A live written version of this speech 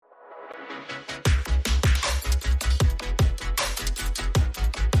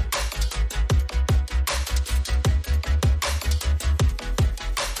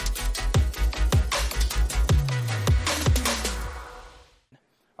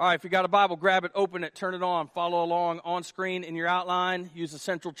All right, if you got a Bible, grab it, open it, turn it on, follow along on screen in your outline. Use the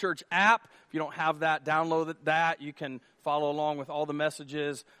Central Church app. If you don't have that, download that. You can follow along with all the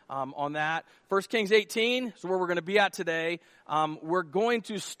messages on that. 1 Kings 18 is where we're going to be at today. We're going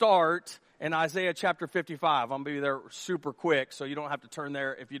to start in Isaiah chapter 55. I'm going to be there super quick, so you don't have to turn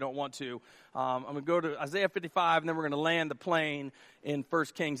there if you don't want to. I'm going to go to Isaiah 55, and then we're going to land the plane in 1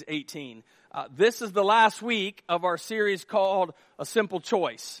 Kings 18. This is the last week of our series called A Simple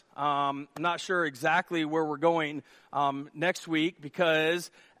Choice. I'm not sure exactly where we're going next week because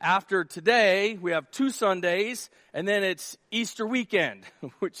after today, we have 2 Sundays, and then it's Easter weekend,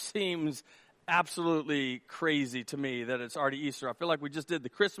 which seems absolutely crazy to me that it's already Easter. I feel like we just did the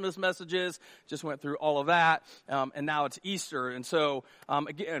Christmas messages, just went through all of that, and now it's Easter. And so,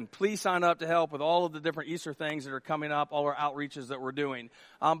 again, please sign up to help with all of the different Easter things that are coming up, all our outreaches that we're doing.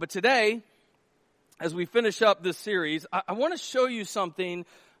 But today, as we finish up this series, I want to show you something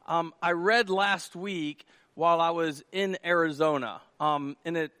I read last week while I was in Arizona.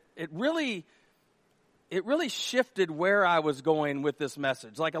 And it really shifted where I was going with this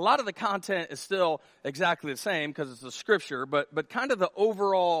message. Like, a lot of the content is still exactly the same because it's the scripture, but kind of the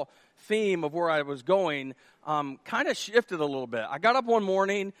overall theme of where I was going kind of shifted a little bit. I got up one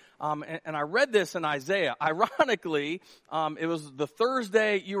morning and I read this in Isaiah. Ironically, it was the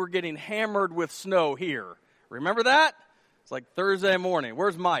Thursday you were getting hammered with snow here. Remember that? It's like Thursday morning.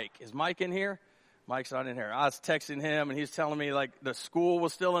 Where's Mike? Is Mike in here? Mike's not in here. I was texting him and he's telling me like the school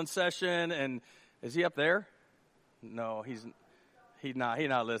was still in session. And is he up there? No, he's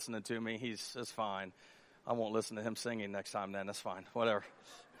not listening to me. It's fine. I won't listen to him singing next time then. That's fine. Whatever.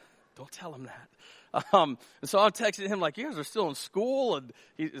 Don't tell him that. And so I'm texting him like, you guys are still in school? And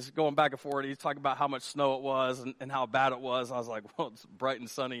he's going back and forth. He's talking about how much snow it was and how bad it was. And I was like, well, it's bright and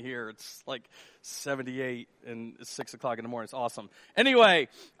sunny here. It's like 78 and it's 6 o'clock in the morning. It's awesome. Anyway,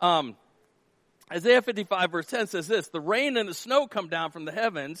 Isaiah 55 verse 10 says this: the rain and the snow come down from the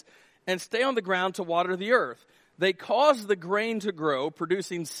heavens and stay on the ground to water the earth. They cause the grain to grow,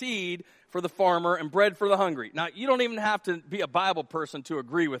 producing seed for the farmer and bread for the hungry. Now, you don't even have to be a Bible person to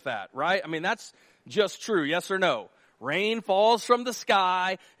agree with that, right? I mean, that's just true, yes or no? Rain falls from the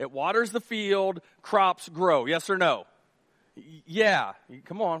sky, it waters the field, crops grow, yes or no? Yeah,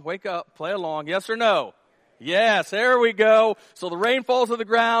 come on, wake up, play along, yes or no? Yes, there we go. So the rain falls to the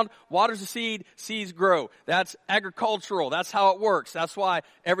ground, waters the seed, seeds grow. That's agricultural. That's how it works. That's why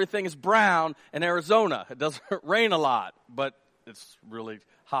everything is brown in Arizona. It doesn't rain a lot, but it's really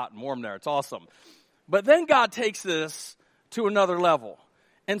hot and warm there. It's awesome. But then God takes this to another level.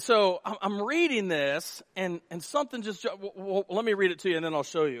 And so I'm reading this, and something just, well, let me read it to you, and then I'll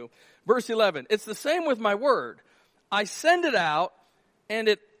show you. Verse 11, it's the same with my word. I send it out, and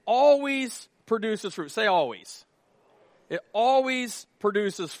it always produces fruit. Say always. It always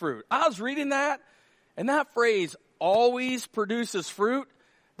produces fruit. I was reading that, and that phrase, always produces fruit,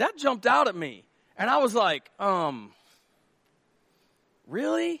 that jumped out at me. And I was like,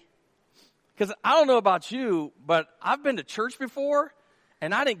 really? Because I don't know about you, but I've been to church before,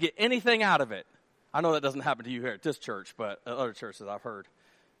 and I didn't get anything out of it. I know that doesn't happen to you here at this church, but at other churches I've heard.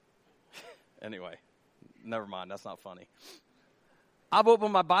 Anyway, never mind. That's not funny. I've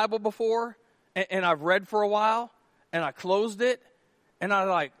opened my Bible before, and I've read for a while, and I closed it, and I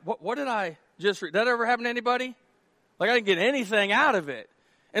like, what did I just read? Did that ever happen to anybody? Like, I didn't get anything out of it.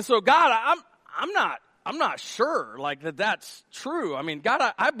 And so, God, I'm not sure, like, that's true. I mean,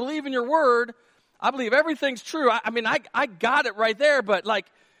 God, I believe in your word. I believe everything's true. I got it right there, but, like,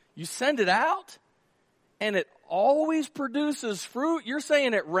 you send it out, and it always produces fruit. You're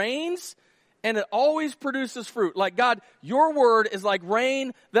saying it rains, and it always produces fruit. Like, God, your word is like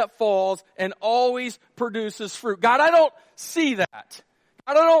rain that falls and always produces fruit. God, I don't see that.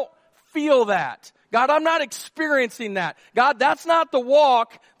 God, I don't feel that. God, I'm not experiencing that. God, that's not the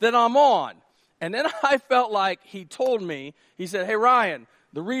walk that I'm on. And then I felt like he told me, he said, hey, Ryan,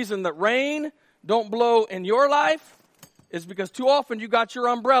 the reason that rain don't blow in your life is because too often you got your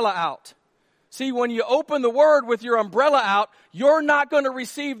umbrella out. See, when you open the word with your umbrella out, you're not going to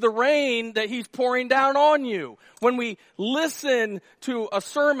receive the rain that he's pouring down on you. When we listen to a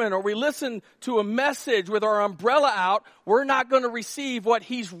sermon or we listen to a message with our umbrella out, we're not going to receive what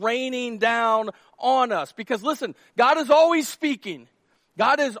he's raining down on us. Because listen, God is always speaking.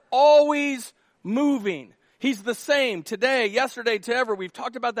 God is always moving. He's the same today, yesterday, to ever. We've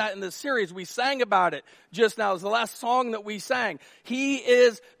talked about that in this series. We sang about it just now. It was the last song that we sang. He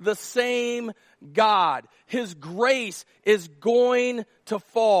is the same God. His grace is going to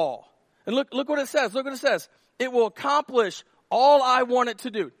fall. And look what it says. Look what it says. It will accomplish all I want it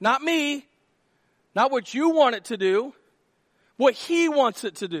to do. Not me. Not what you want it to do. what he wants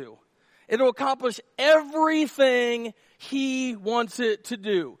it to do. It'll accomplish everything he wants it to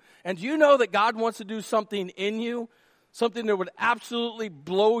do. And do you know that God wants to do something in you? Something that would absolutely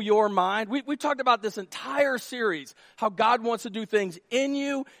blow your mind. We talked about this entire series, how God wants to do things in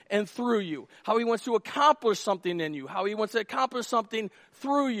you and through you. How he wants to accomplish something in you. How he wants to accomplish something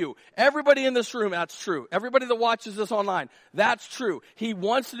through you. Everybody in this room, that's true. Everybody that watches this online, that's true. He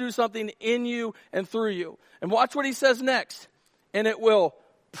wants to do something in you and through you. And watch what he says next. And it will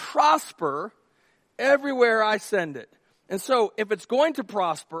prosper everywhere I send it. And so if it's going to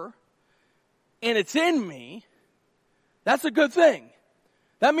prosper and it's in me, that's a good thing.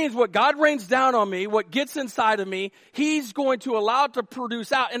 That means what God rains down on me, what gets inside of me, he's going to allow it to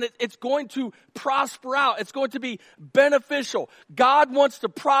produce out, and it's going to prosper out. It's going to be beneficial. God wants to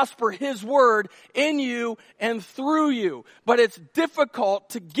prosper his word in you and through you. But it's difficult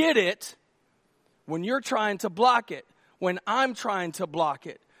to get it when you're trying to block it, when I'm trying to block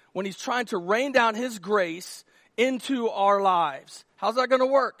it, when he's trying to rain down his grace into our lives. How's that going to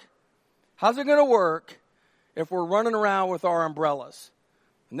work? How's it going to work if we're running around with our umbrellas?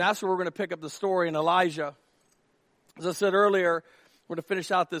 And that's where we're going to pick up the story in Elijah. As I said earlier, we're going to finish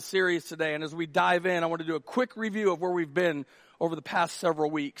out this series today. And as we dive in, I want to do a quick review of where we've been over the past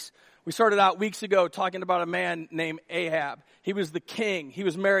several weeks. We started out weeks ago talking about a man named Ahab. He was the king. He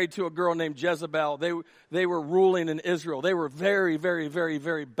was married to a girl named Jezreel. They were ruling in Israel. They were very, very, very,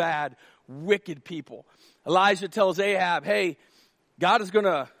 very bad, wicked people. Elijah tells Ahab, hey, God is going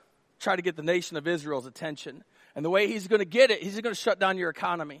to try to get the nation of Israel's attention. And the way he's going to get it, he's going to shut down your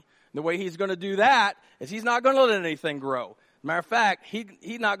economy. And the way he's going to do that is he's not going to let anything grow. Matter of fact,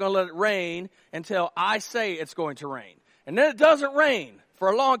 he's not going to let it rain until I say it's going to rain. And then it doesn't rain for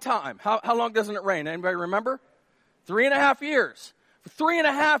a long time. How long doesn't it rain? Anybody remember? 3.5 years. For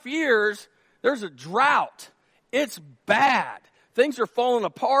 3.5 years, there's a drought. It's bad. Things are falling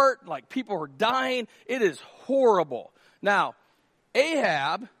apart, like people are dying. It is horrible. Now,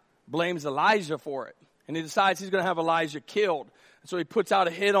 Ahab blames Elijah for it. And he decides he's going to have Elijah killed. And so he puts out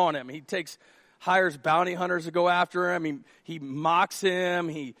a hit on him. He hires bounty hunters to go after him. He mocks him.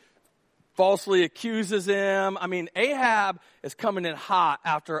 He falsely accuses him. Ahab is coming in hot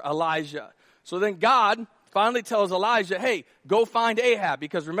after Elijah. So then God finally tells Elijah, hey, go find Ahab.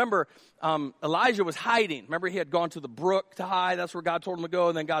 Because remember, Elijah was hiding. Remember, he had gone to the brook to hide. That's where God told him to go.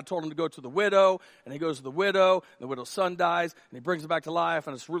 And then God told him to go to the widow. And he goes to the widow. And the widow's son dies. And he brings him back to life.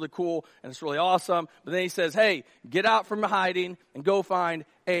 And it's really cool. And it's really awesome. But then he says, hey, get out from hiding and go find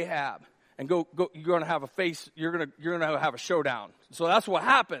Ahab. And go. You're going to have you're going to have a showdown. So that's what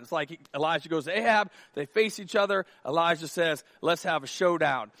happens. Like Elijah goes to Ahab. They face each other. Elijah says, let's have a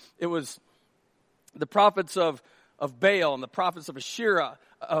showdown. It was the prophets of Baal and the prophets of Asherah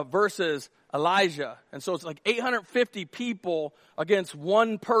versus Elijah. And so it's like 850 people against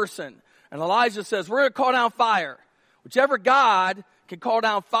one person. And Elijah says, we're going to call down fire. Whichever God can call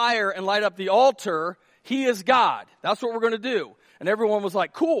down fire and light up the altar, he is God. That's what we're going to do. And everyone was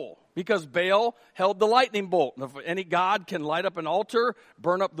like, cool. Because Baal held the lightning bolt. And if any god can light up an altar,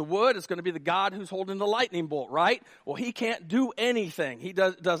 burn up the wood, it's going to be the God who's holding the lightning bolt, right? Well, he can't do anything.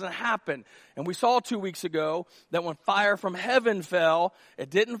 Doesn't happen. And we saw 2 weeks ago that when fire from heaven fell, it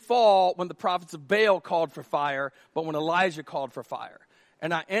didn't fall when the prophets of Baal called for fire, but when Elijah called for fire.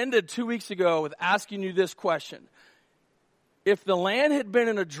 And I ended 2 weeks ago with asking you this question. If the land had been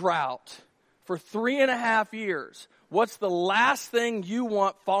in a drought for 3.5 years, what's the last thing you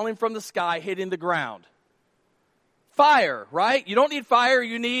want falling from the sky hitting the ground? Fire, right? You don't need fire,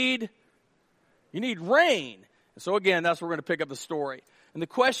 you need rain. And so again, that's where we're going to pick up the story. And the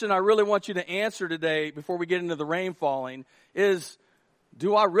question I really want you to answer today before we get into the rain falling is,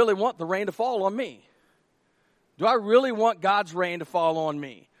 do I really want the rain to fall on me? Do I really want God's rain to fall on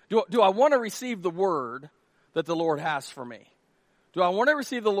me? Do I want to receive the word that the Lord has for me? Do I want to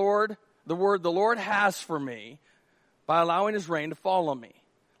receive the word the Lord has for me by allowing his rain to fall on me?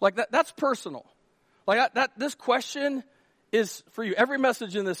 Like that's personal. Like this question is for you. Every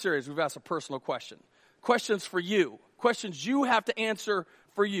message in this series, we've asked a personal question. Questions for you. Questions you have to answer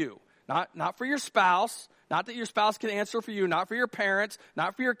for you. Not for your spouse. Not that your spouse can answer for you. Not for your parents.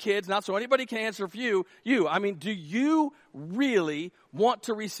 Not for your kids. Not so anybody can answer for you. Do you really want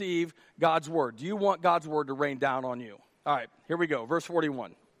to receive God's word? Do you want God's word to rain down on you? All right, here we go. Verse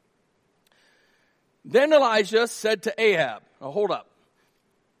 41. Then Elijah said to Ahab, hold up.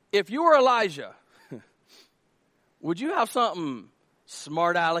 If you were Elijah, would you have something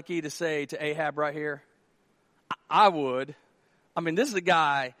smart alecky to say to Ahab right here? I would. This is a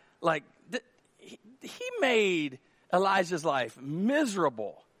guy, he made Elijah's life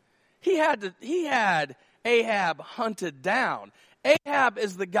miserable. He had Ahab hunted down. Ahab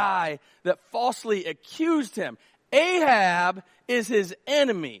is the guy that falsely accused him. Ahab is his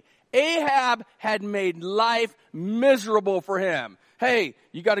enemy. Ahab had made life miserable for him. Hey,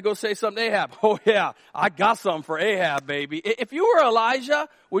 you got to go say something to Ahab. Oh yeah, I got something for Ahab, baby. If you were Elijah,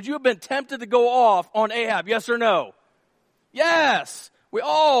 would you have been tempted to go off on Ahab? Yes or no? Yes.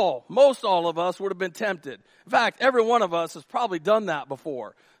 Most all of us would have been tempted. In fact, every one of us has probably done that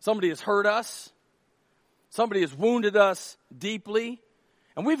before. Somebody has hurt us. Somebody has wounded us deeply.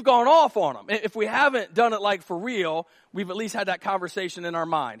 And we've gone off on them. If we haven't done it like for real, we've at least had that conversation in our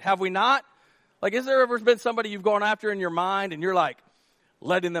mind. Have we not? Like, has there ever been somebody you've gone after in your mind and you're like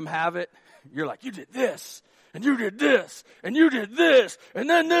letting them have it? You're like, you did this, and you did this, and you did this, and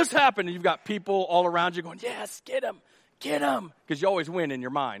then this happened. And you've got people all around you going, yes, get him. Because you always win in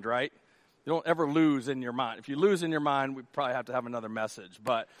your mind, right? You don't ever lose in your mind. If you lose in your mind, we probably have to have another message.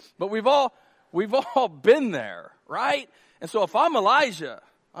 But we've all been there, right? And so if I'm Elijah,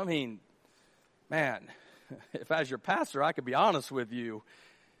 I mean, man, if as your pastor, I could be honest with you,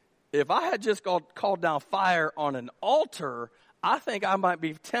 if I had just called down fire on an altar, I think I might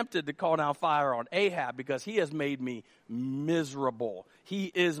be tempted to call down fire on Ahab because he has made me miserable.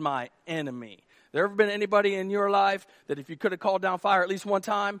 He is my enemy. There ever been anybody in your life that if you could have called down fire at least one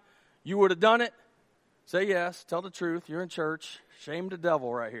time, you would have done it? Say yes. Tell the truth. You're in church. Shame the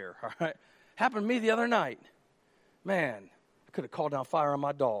devil right here. All right. Happened to me the other night. Man, I could have called down fire on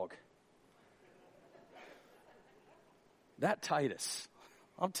my dog. That Titus.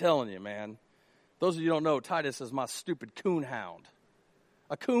 I'm telling you, man. Those of you who don't know, Titus is my stupid coon hound.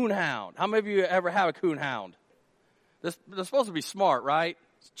 A coon hound. How many of you ever have a coon hound? They're supposed to be smart, right?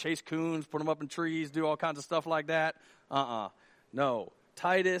 Chase coons, put them up in trees, do all kinds of stuff like that. No.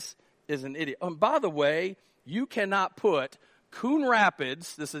 Titus is an idiot. And by the way, you cannot put Coon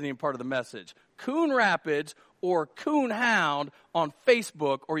Rapids, this isn't even part of the message, Coon Rapids or Coon Hound on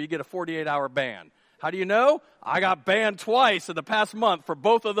Facebook or you get a 48-hour ban. How do you know? I got banned twice in the past month for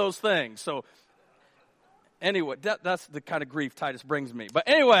both of those things. So anyway, that's the kind of grief Titus brings me. But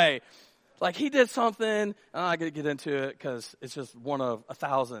anyway, like he did something, I got to get into it because it's just one of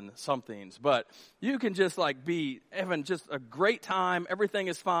 1,000 somethings. But you can just like be having just a great time. Everything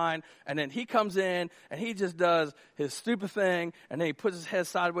is fine. And then he comes in and he just does his stupid thing. And then he puts his head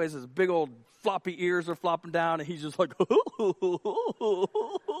sideways. His big old floppy ears are flopping down. And he's just like, and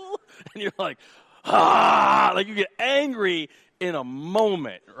you're like, like you get angry in a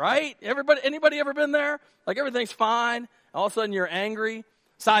moment, right? Anybody ever been there? Like everything's fine. All of a sudden you're angry.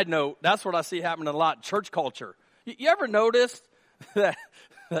 Side note, that's what I see happening a lot in church culture. You ever noticed that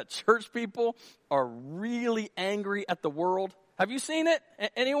church people are really angry at the world? Have you seen it?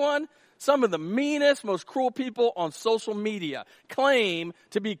 Anyone? Some of the meanest, most cruel people on social media claim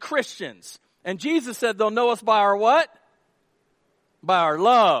to be Christians. And Jesus said they'll know us by our what? By our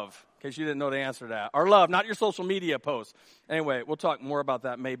love. In case you didn't know the answer to that. Our love, not your social media posts. Anyway, we'll talk more about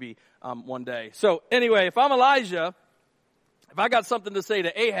that maybe one day. So anyway, if I'm Elijah, if I got something to say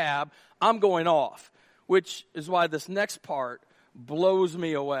to Ahab, I'm going off, which is why this next part blows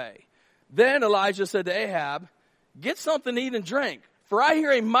me away. Then Elijah said to Ahab, get something to eat and drink, for I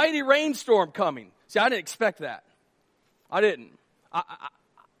hear a mighty rainstorm coming. See, I didn't expect that. I didn't.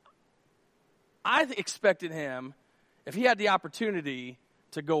 I expected him, if he had the opportunity,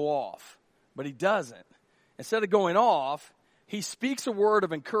 to go off, but he doesn't. Instead of going off, he speaks a word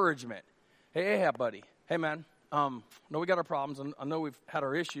of encouragement. Hey, Ahab, buddy. Hey, man. No, we got our problems, and I know we've had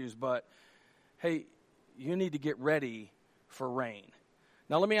our issues, but hey, you need to get ready for rain.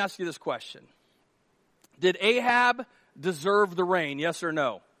 Now, let me ask you this question. Did Ahab deserve the rain, yes or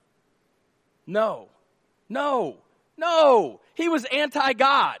no? No. He was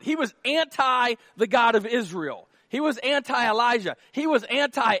anti-God. He was anti the God of Israel. He was anti-Elijah. He was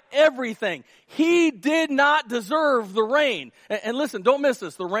anti-everything. He did not deserve the rain. And listen, don't miss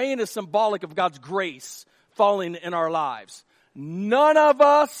this. The rain is symbolic of God's grace falling in our lives. None of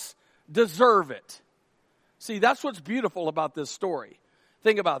us deserve it. See, that's what's beautiful about this story.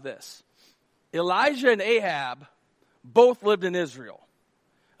 Think about this. Elijah and Ahab both lived in Israel.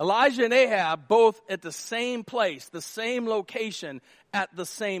 Elijah and Ahab both at the same place, the same location at the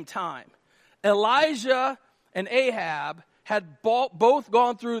same time. Elijah and Ahab had both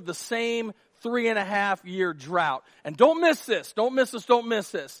gone through the same 3.5-year drought. And don't miss this.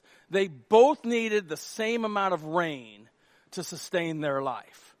 They both needed the same amount of rain to sustain their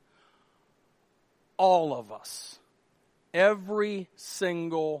life. All of us, every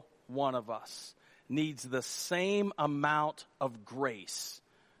single one of us, needs the same amount of grace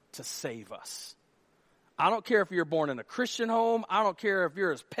to save us. I don't care if you're born in a Christian home. I don't care if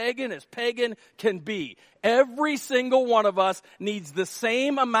you're as pagan can be. Every single one of us needs the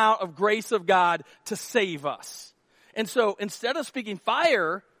same amount of grace of God to save us. And so instead of speaking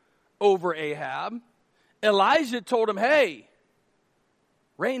fire over Ahab, Elijah told him, hey,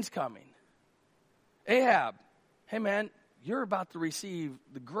 rain's coming. Ahab, hey man, you're about to receive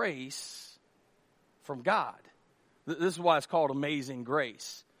the grace from God. This is why it's called amazing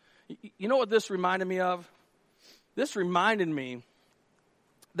grace. You know what this reminded me of? This reminded me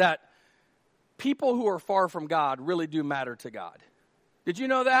that people who are far from God really do matter to God. Did you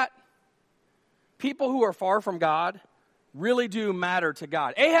know that? People who are far from God really do matter to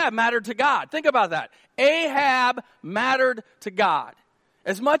God. Ahab mattered to God. Think about that. Ahab mattered to God.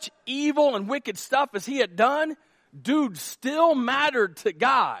 As much evil and wicked stuff as he had done, dude still mattered to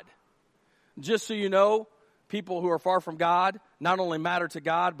God. Just so you know, people who are far from God not only matter to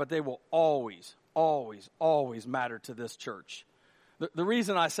God, but they will always matter to this church. The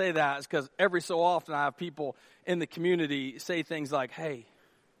reason I say that is because every so often I have people in the community say things like, hey,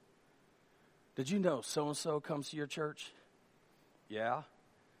 did you know so-and-so comes to your church? Yeah.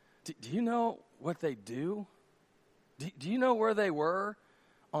 Do you know what they do? Do you know where they were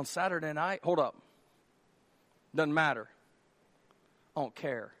on Saturday night? Hold up. Doesn't matter. I don't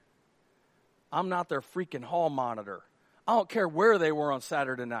care. I'm not their freaking hall monitor. I don't care where they were on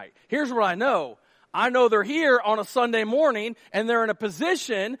Saturday night. Here's what I know. I know they're here on a Sunday morning and they're in a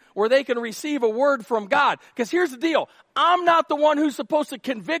position where they can receive a word from God. Because here's the deal. I'm not the one who's supposed to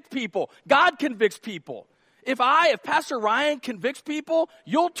convict people. God convicts people. If Pastor Ryan convicts people,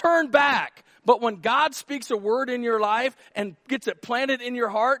 you'll turn back. But when God speaks a word in your life and gets it planted in your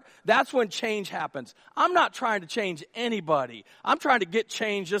heart, that's when change happens. I'm not trying to change anybody. I'm trying to get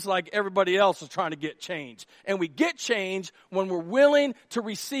change just like everybody else is trying to get change. And we get change when we're willing to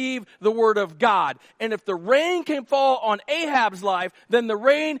receive the word of God. And if the rain can fall on Ahab's life, then the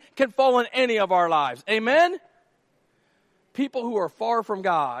rain can fall on any of our lives. Amen? People who are far from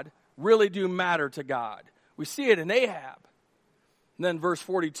God really do matter to God. We see it in Ahab. And then verse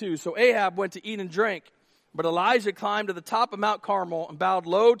 42, so Ahab went to eat and drink, but Elijah climbed to the top of Mount Carmel and bowed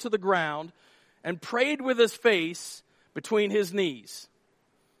low to the ground and prayed with his face between his knees.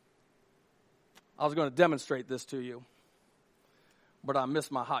 I was going to demonstrate this to you, but I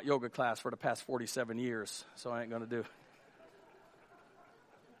missed my hot yoga class for the past 47 years, so I ain't going to do it.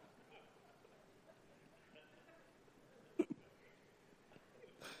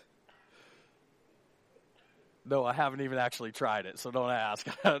 No, I haven't even actually tried it, so don't ask.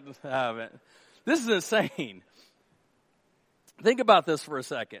 I haven't. This is insane. Think about this for a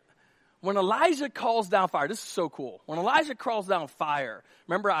second. When Elijah calls down fire, this is so cool. When Elijah calls down fire,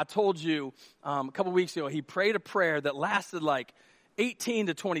 remember I told you a couple weeks ago, he prayed a prayer that lasted like 18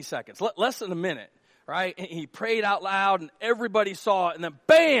 to 20 seconds, less than a minute, right? And he prayed out loud, and everybody saw it, and then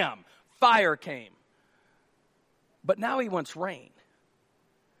bam, fire came. But now he wants rain.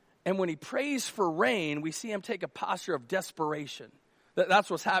 And when he prays for rain, we see him take a posture of desperation. That's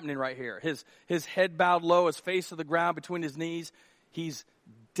what's happening right here. His head bowed low, his face to the ground between his knees. He's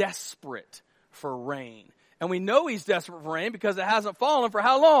desperate for rain. And we know he's desperate for rain because it hasn't fallen for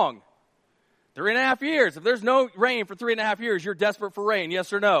how long? 3.5 years. If there's no rain for 3.5 years, you're desperate for rain,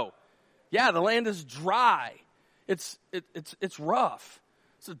 yes or no? Yeah, the land is dry. It's rough.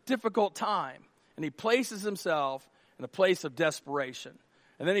 It's a difficult time. And he places himself in a place of desperation.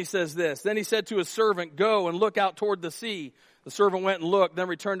 And then he says this, then he said to his servant, go and look out toward the sea. The servant went and looked, then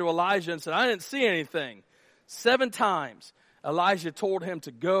returned to Elijah and said, I didn't see anything. 7 times Elijah told him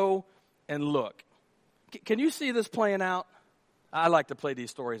to go and look. Can you see this playing out? I like to play these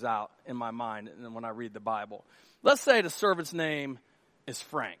stories out in my mind and when I read the Bible. Let's say the servant's name is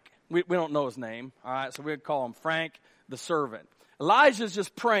Frank. We don't know his name, all right? So we'd call him Frank the servant. Elijah's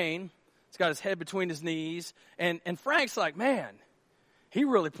just praying. He's got his head between his knees. And Frank's like, man, he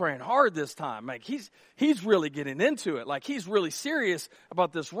really praying hard this time. Like he's really getting into it. Like he's really serious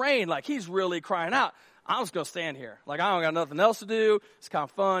about this rain. Like he's really crying out. I'm just going to stand here. Like I don't got nothing else to do. It's kind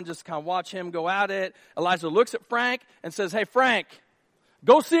of fun just to kind of watch him go at it. Elijah looks at Frank and says, hey, Frank,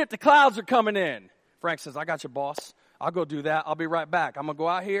 go see if the clouds are coming in. Frank says, I got you, boss. I'll go do that. I'll be right back. I'm going to go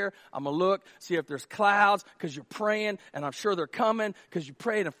out here. I'm going to look, see if there's clouds because you're praying, and I'm sure they're coming because you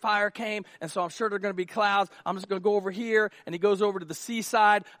prayed and fire came, and so I'm sure there are going to be clouds. I'm just going to go over here, and he goes over to the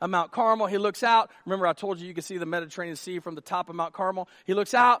seaside of Mount Carmel. He looks out. Remember I told you can see the Mediterranean Sea from the top of Mount Carmel. He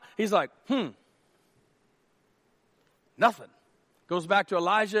looks out. He's like, nothing. Goes back to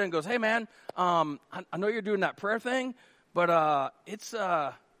Elijah and goes, hey, man, I know you're doing that prayer thing, but it's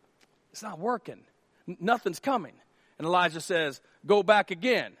not working. Nothing's coming. And Elijah says, go back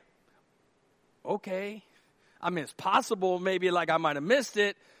again. Okay. I mean, it's possible maybe like I might have missed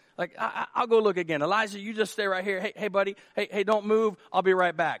it. Like, I'll go look again. Elijah, you just stay right here. Hey, buddy. Hey, don't move. I'll be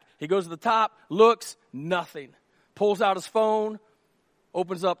right back. He goes to the top, looks, nothing. Pulls out his phone,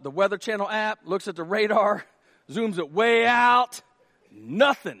 opens up the Weather Channel app, looks at the radar, zooms it way out,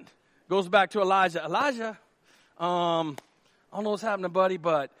 nothing. Goes back to Elijah. Elijah, I don't know what's happening, buddy,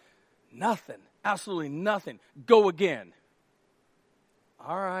 but nothing. Absolutely nothing. Go again.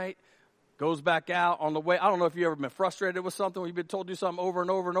 All right. Goes back out on the way. I don't know if you've ever been frustrated with something, when you've been told to do something over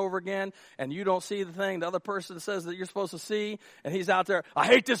and over and over again, and you don't see the thing the other person says that you're supposed to see, and he's out there, I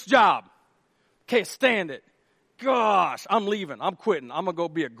hate this job. Can't stand it. Gosh, I'm leaving. I'm quitting. I'm going to go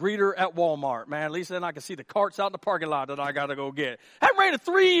be a greeter at Walmart, man. At least then I can see the carts out in the parking lot that I got to go get. Haven't rained in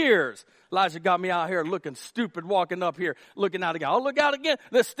 3 years. Elijah got me out here looking stupid, walking up here, looking out again. I'll look out again.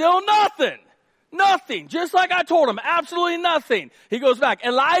 There's still nothing. Nothing. Just like I told him. Absolutely nothing. He goes back.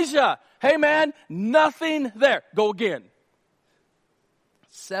 Elijah, hey man, nothing there. Go again.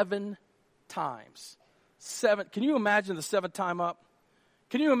 7 times. 7. Can you imagine the 7th time up?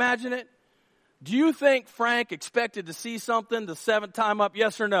 Can you imagine it? Do you think Frank expected to see something the 7th time up?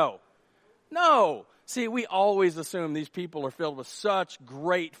 Yes or no? No. See, we always assume these people are filled with such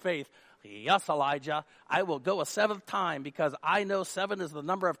great faith. Yes, Elijah, I will go a 7th time because I know 7 is the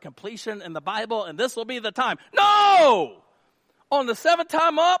number of completion in the Bible, and this will be the time. No! On the 7th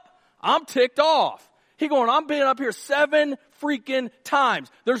time up, I'm ticked off. He going, I'm being up here 7 freaking times.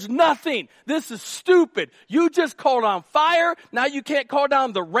 There's nothing. This is stupid. You just called on fire. Now you can't call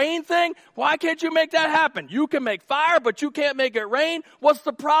down the rain thing. Why can't you make that happen? You can make fire, but you can't make it rain. What's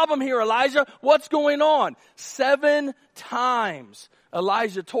the problem here, Elijah? What's going on? 7 times.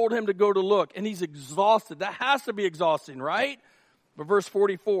 Elijah told him to go to look, and he's exhausted. That has to be exhausting, right? But verse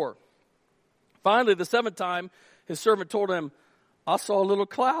 44. Finally, the 7th time, his servant told him, I saw a little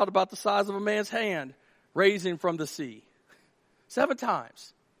cloud about the size of a man's hand raising from the sea. 7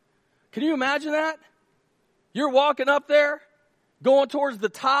 times. Can you imagine that? You're walking up there, going towards the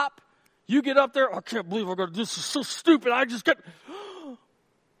top. You get up there, I can't believe I'm going to do this. Is so stupid. I just got,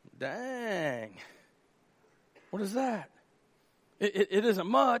 dang. What is that? It isn't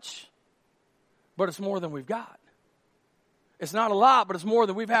much, but it's more than we've got. It's not a lot, but it's more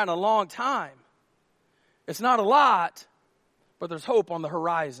than we've had in a long time. It's not a lot, but there's hope on the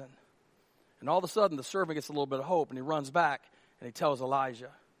horizon. And all of a sudden, the servant gets a little bit of hope, and he runs back, and he tells Elijah.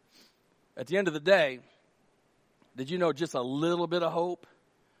 At the end of the day, did you know just a little bit of hope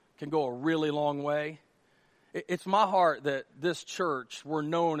can go a really long way? It's my heart that this church, we're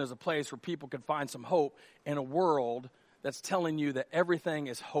known as a place where people can find some hope in a world that's telling you that everything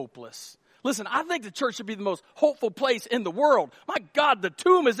is hopeless. Listen, I think the church should be the most hopeful place in the world. My God, the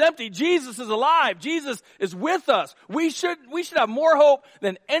tomb is empty. Jesus is alive. Jesus is with us. We should have more hope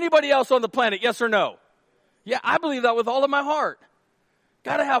than anybody else on the planet. Yes or no? Yeah, I believe that with all of my heart.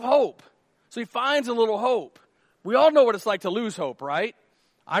 Got to have hope. So he finds a little hope. We all know what it's like to lose hope, right?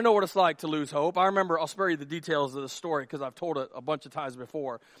 I know what it's like to lose hope. I remember, I'll spare you the details of the story because I've told it a bunch of times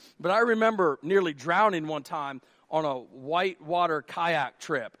before. But I remember nearly drowning one time on a whitewater kayak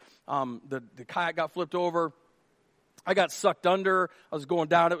trip. The kayak got flipped over. I got sucked under. I was going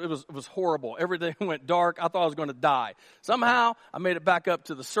down. It was horrible. Everything went dark. I thought I was going to die. Somehow, I made it back up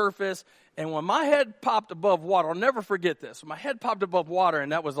to the surface. And when my head popped above water, I'll never forget this. When my head popped above water,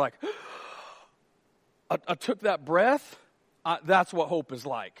 and that was like, I took that breath. That's what hope is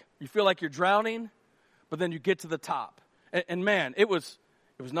like. You feel like you're drowning, but then you get to the top. And man, it was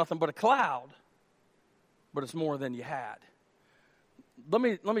nothing but a cloud, but it's more than you had. Let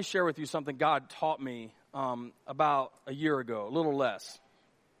me share with you something God taught me about a year ago, a little less.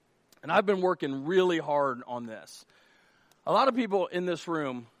 And I've been working really hard on this. A lot of people in this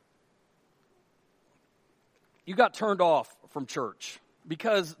room, you got turned off from church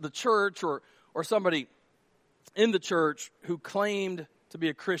because the church or somebody in the church who claimed to be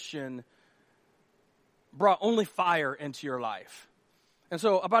a Christian brought only fire into your life. And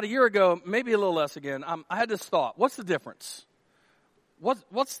so about a year ago, maybe a little less again, I had this thought. What's the difference?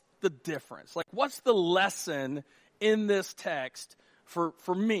 What's the difference? Like, what's the lesson in this text for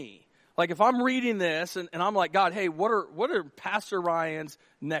me? Like, if I'm reading this and I'm like, God, hey, what are Pastor Ryan's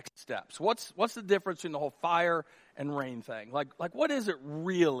next steps? What's the difference between the whole fire and rain thing? Like what is it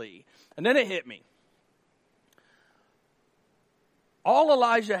really? And then it hit me. All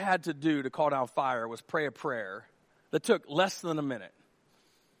Elijah had to do to call down fire was pray a prayer that took less than a minute.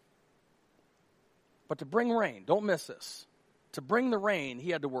 But to bring rain, don't miss this. To bring the rain, he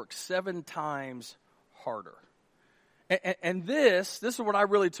had to work 7 times harder. And this is what I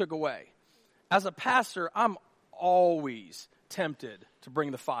really took away. As a pastor, I'm always tempted to bring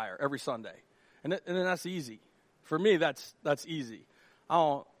the fire every Sunday. And then that's easy. For me, that's easy. I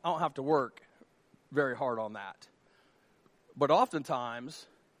don't have to work very hard on that. But oftentimes,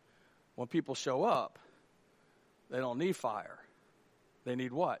 when people show up, they don't need fire. They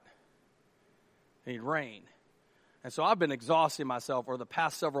need what? They need rain. And so I've been exhausting myself over the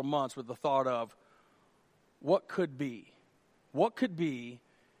past several months with the thought of what could be? What could be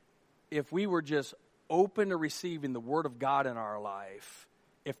if we were just open to receiving the Word of God in our life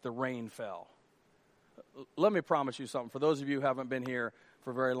if the rain fell? Let me promise you something. For those of you who haven't been here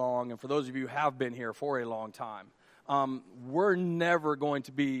for very long, and for those of you who have been here for a long time, we're never going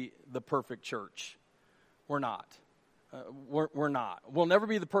to be the perfect church. We're not. We're not. We'll never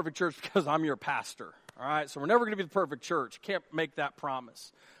be the perfect church because I'm your pastor. All right? So we're never going to be the perfect church. Can't make that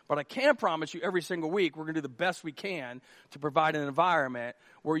promise. But I can promise you every single week we're going to do the best we can to provide an environment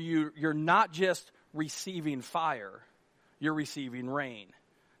where you're not just receiving fire, you're receiving rain.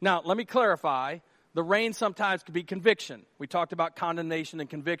 Now, let me clarify. The rain sometimes could be conviction. We talked about condemnation and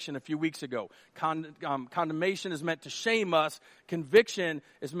conviction a few weeks ago. Condemnation is meant to shame us. Conviction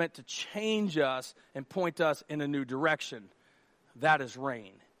is meant to change us and point us in a new direction. That is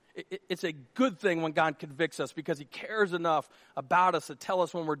rain. It's a good thing when God convicts us because He cares enough about us to tell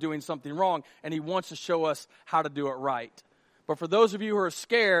us when we're doing something wrong, and He wants to show us how to do it right. But for those of you who are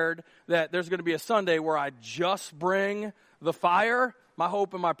scared that there's going to be a Sunday where I just bring the fire, my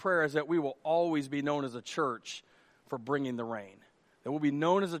hope and my prayer is that we will always be known as a church for bringing the rain. That we'll be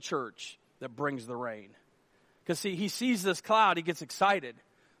known as a church that brings the rain. Because see, he sees this cloud, he gets excited.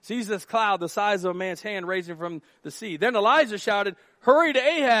 Sees this cloud the size of a man's hand raising from the sea. Then Elijah shouted, "Hurry to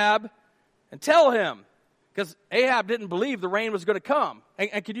Ahab and tell him." Because Ahab didn't believe the rain was going to come.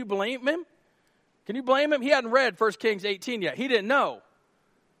 And can you blame him? Can you blame him? He hadn't read 1 Kings 18 yet. He didn't know.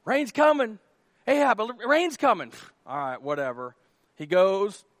 Rain's coming. Ahab, rain's coming. All right, whatever. He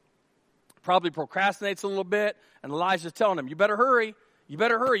goes, probably procrastinates a little bit, and Elijah's telling him, you better hurry. You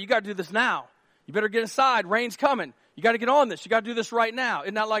better hurry. You got to do this now. You better get inside. Rain's coming. You got to get on this. You got to do this right now.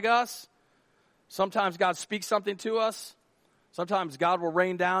 Isn't that like us? Sometimes God speaks something to us. Sometimes God will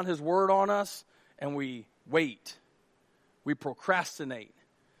rain down His word on us, and we wait. We procrastinate.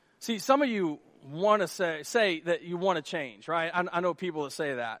 See, some of you want to say that you want to change, right? I know people that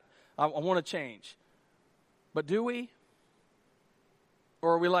say that. I want to change. But do we?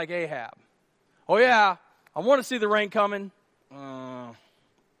 Or are we like Ahab? Oh, yeah, I want to see the rain coming. I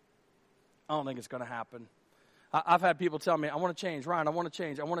don't think it's going to happen. I've had people tell me, I want to change. Ryan, I want to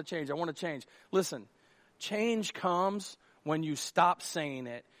change. I want to change. I want to change. Listen, change comes when you stop saying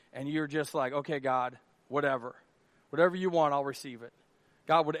it and you're just like, okay, God, whatever. Whatever you want, I'll receive it.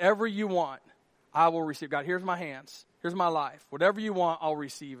 God, whatever you want, I will receive. God, here's my hands. Here's my life. Whatever you want, I'll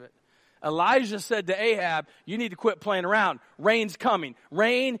receive it. Elijah said to Ahab, you need to quit playing around. Rain's coming.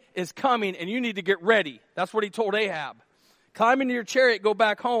 Rain is coming, and you need to get ready. That's what he told Ahab. Climb into your chariot, go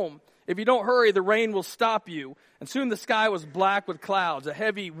back home. If you don't hurry, the rain will stop you. And soon the sky was black with clouds. A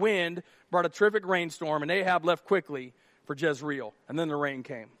heavy wind brought a terrific rainstorm, and Ahab left quickly for Jezreel. And then the rain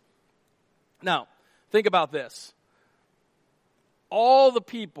came. Now, think about this. All the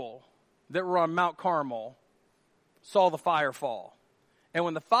people that were on Mount Carmel saw the fire fall. And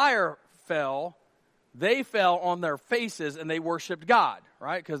when the fire fell, they fell on their faces and they worshiped God,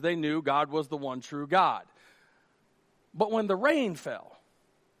 right? Because they knew God was the one true God. But when the rain fell,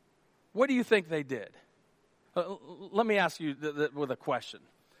 what do you think they did? Let me ask you with a question.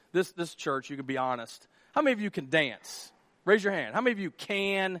 This church, you can be honest. How many of you can dance? Raise your hand. How many of you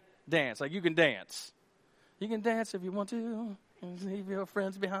can dance? Like you can dance. You can dance if you want to. Leave your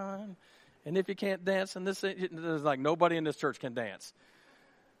friends behind. And if you can't dance, and there's like nobody in this church can dance.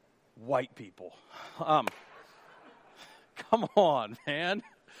 White people. Come on, man.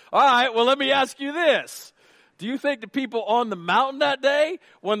 All right, well, let me ask you this. Do you think the people on the mountain that day,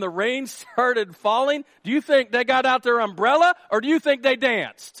 when the rain started falling, do you think they got out their umbrella, or do you think they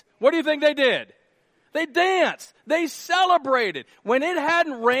danced? What do you think they did? They danced. They celebrated. When it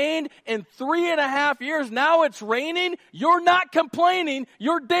hadn't rained in 3.5 years, now it's raining. You're not complaining.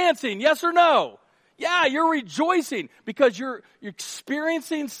 You're dancing. Yes or no? Yeah, you're rejoicing because you're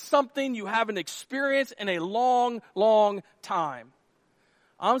experiencing something you haven't experienced in a long, long time.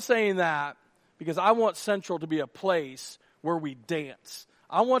 I'm saying that because I want Central to be a place where we dance.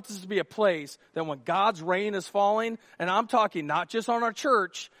 I want this to be a place that when God's rain is falling, and I'm talking not just on our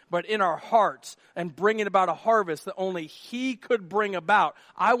church, but in our hearts, and bringing about a harvest that only He could bring about.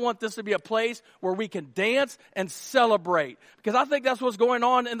 I want this to be a place where we can dance and celebrate. Because I think that's what's going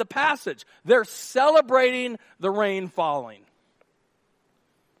on in the passage. They're celebrating the rain falling.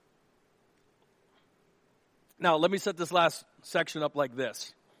 Now, let me set this last section up like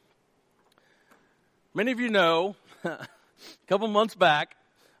this. Many of you know, a couple months back,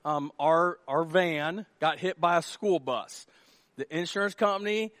 our van got hit by a school bus. The insurance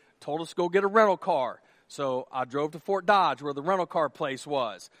company told us to go get a rental car. So I drove to Fort Dodge where the rental car place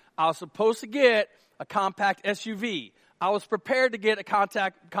was. I was supposed to get a compact SUV. I was prepared to get a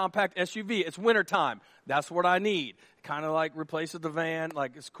compact SUV. It's wintertime. That's what I need. Kind of like replaces the van.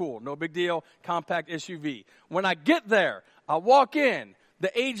 Like, it's cool. No big deal. Compact SUV. When I get there, I walk in.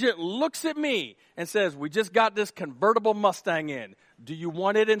 The agent looks at me and says, we just got this convertible Mustang in. Do you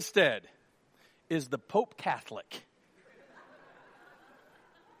want it instead? Is the Pope Catholic?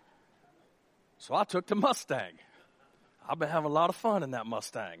 So I took the Mustang. I've been having a lot of fun in that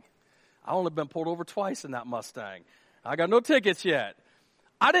Mustang. I only been pulled over twice in that Mustang. I got no tickets yet.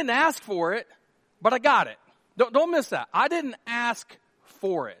 I didn't ask for it, but I got it. Don't miss that. I didn't ask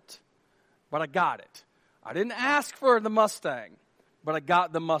for it, but I got it. I didn't ask for the Mustang, but I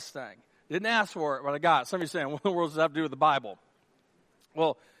got the Mustang. Didn't ask for it, but I got it. Some of you are saying, what in the world does that have to do with the Bible?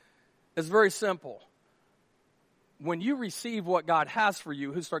 Well, it's very simple. When you receive what God has for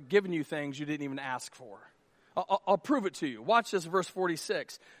you, He'll start giving you things you didn't even ask for. I'll prove it to you. Watch this, verse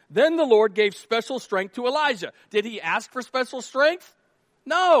 46. Then the Lord gave special strength to Elijah. Did he ask for special strength?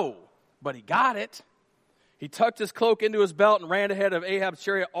 No, but he got it. He tucked his cloak into his belt and ran ahead of Ahab's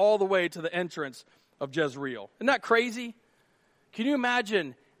chariot all the way to the entrance of Jezreel. Isn't that crazy? Can you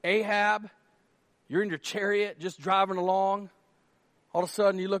imagine Ahab? You're in your chariot just driving along. All of a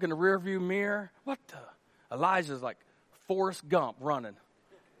sudden you look in the rearview mirror. What the? Elijah's like Forrest Gump running.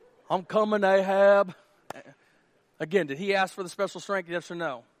 I'm coming, Ahab. Again, did he ask for the special strength? Yes or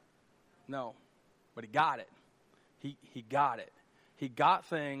no? No. But he got it. He got it. He got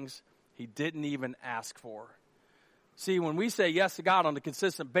things he didn't even ask for. See, when we say yes to God on a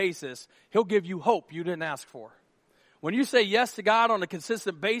consistent basis, He'll give you hope you didn't ask for. When you say yes to God on a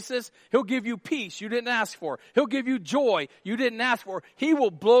consistent basis, He'll give you peace you didn't ask for. He'll give you joy you didn't ask for. He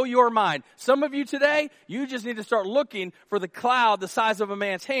will blow your mind. Some of you today, you just need to start looking for the cloud the size of a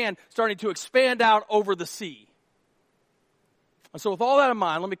man's hand starting to expand out over the sea. And so with all that in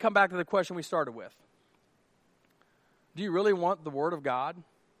mind, let me come back to the question we started with. Do you really want the Word of God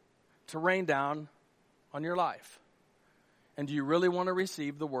to rain down on your life? And do you really want to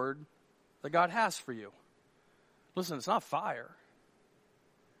receive the Word that God has for you? Listen, it's not fire.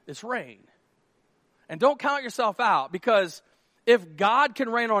 It's rain. And don't count yourself out, because if God can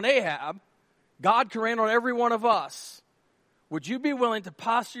rain on Ahab, God can rain on every one of us. Would you be willing to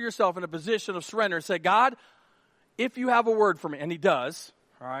posture yourself in a position of surrender and say, God, if you have a word for me, and He does,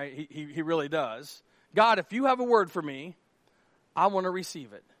 all right, he really does. God, if you have a word for me, I want to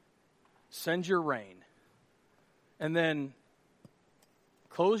receive it. Send your rain. And then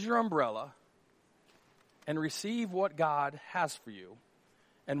close your umbrella and receive what God has for you,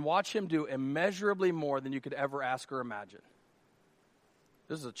 and watch Him do immeasurably more than you could ever ask or imagine.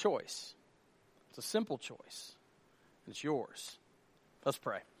 This is a choice. It's a simple choice. It's yours. Let's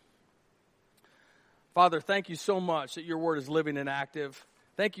pray. Father, thank you so much that your word is living and active.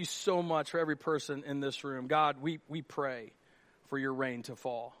 Thank you so much for every person in this room. God, we pray for your rain to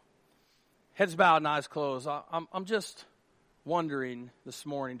fall. Heads bowed and eyes closed. I'm just wondering this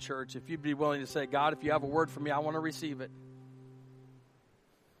morning, church, if you'd be willing to say, God, if you have a word for me, I want to receive it.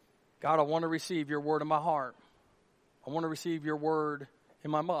 God, I want to receive your word in my heart. I want to receive your word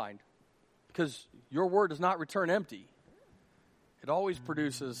in my mind, because your word does not return empty. It always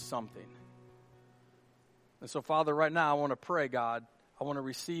produces something. And so, Father, right now I want to pray, God, I want to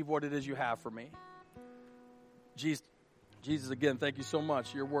receive what it is you have for me. Jesus, again, thank you so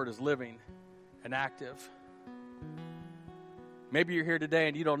much. Your word is living and active. Maybe you're here today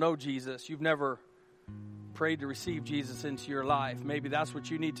and you don't know Jesus. You've never prayed to receive Jesus into your life. Maybe that's what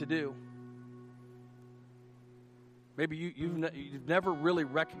you need to do. Maybe you've never really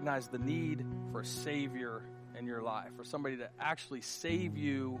recognized the need for a Savior in your life, for somebody to actually save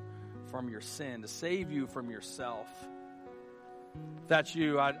you from your sin, to save you from yourself. If that's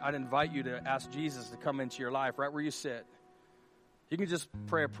you, I'd invite you to ask Jesus to come into your life right where you sit. You can just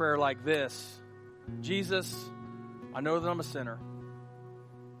pray a prayer like this. Jesus, I know that I'm a sinner,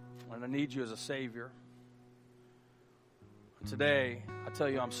 and I need you as a Savior. And today, I tell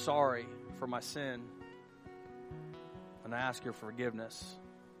you I'm sorry for my sin, and I ask your forgiveness.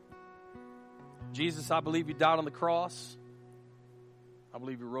 Jesus, I believe you died on the cross. I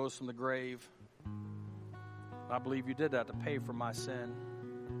believe you rose from the grave. I believe you did that to pay for my sin.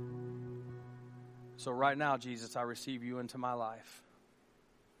 So right now, Jesus, I receive you into my life.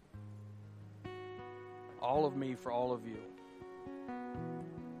 All of me for all of you.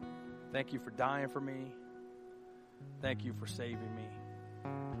 Thank you for dying for me. Thank you for saving me.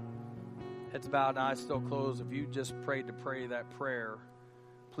 Heads bowed, eyes still closed. If you just prayed to pray that prayer,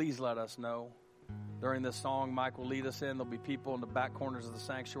 please let us know. During this song, Mike will lead us in. There'll be people in the back corners of the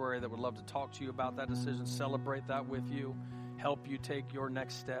sanctuary that would love to talk to you about that decision, celebrate that with you, help you take your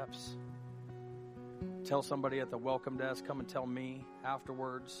next steps. Tell somebody at the welcome desk, come and tell me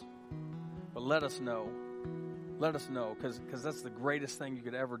afterwards. But let us know. Let us know, because that's the greatest thing you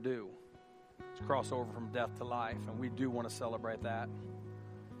could ever do. Is cross over from death to life, and we do want to celebrate that.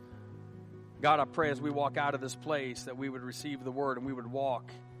 God, I pray as we walk out of this place that we would receive the word and we would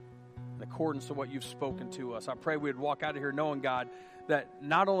walk in accordance to what you've spoken to us. I pray we would walk out of here knowing, God, that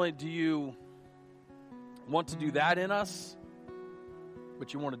not only do you want to do that in us,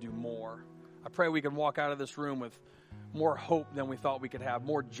 but you want to do more. I pray we can walk out of this room with more hope than we thought we could have,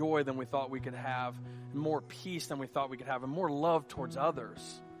 more joy than we thought we could have, and more peace than we thought we could have, and more love towards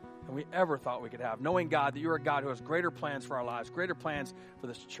others than we ever thought we could have. Knowing, God, that you're a God who has greater plans for our lives, greater plans for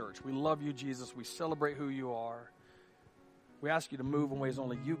this church. We love you, Jesus. We celebrate who you are. We ask you to move in ways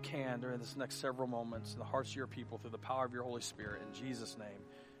only you can during this next several moments in the hearts of your people through the power of your Holy Spirit. In Jesus' name,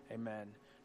 amen.